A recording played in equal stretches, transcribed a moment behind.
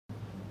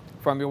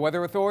From your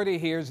Weather Authority,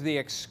 here's the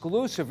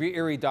exclusive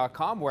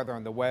YourErie.com weather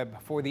on the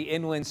web. For the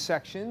inland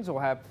sections, we'll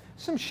have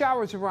some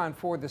showers around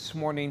 4 this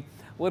morning.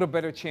 A little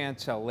better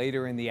chance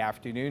later in the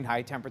afternoon.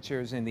 High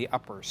temperatures in the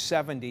upper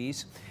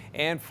 70s.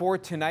 And for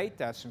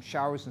tonight, some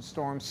showers and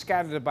storms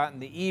scattered about in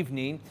the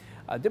evening,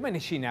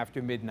 diminishing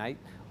after midnight.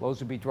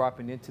 Lows will be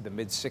dropping into the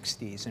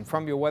mid-60s. And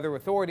from your Weather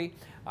Authority,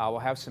 we'll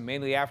have some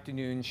mainly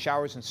afternoon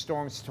showers and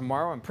storms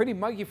tomorrow and pretty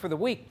muggy for the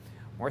week.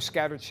 More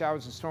scattered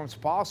showers and storms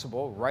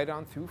possible right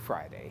on through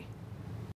Friday.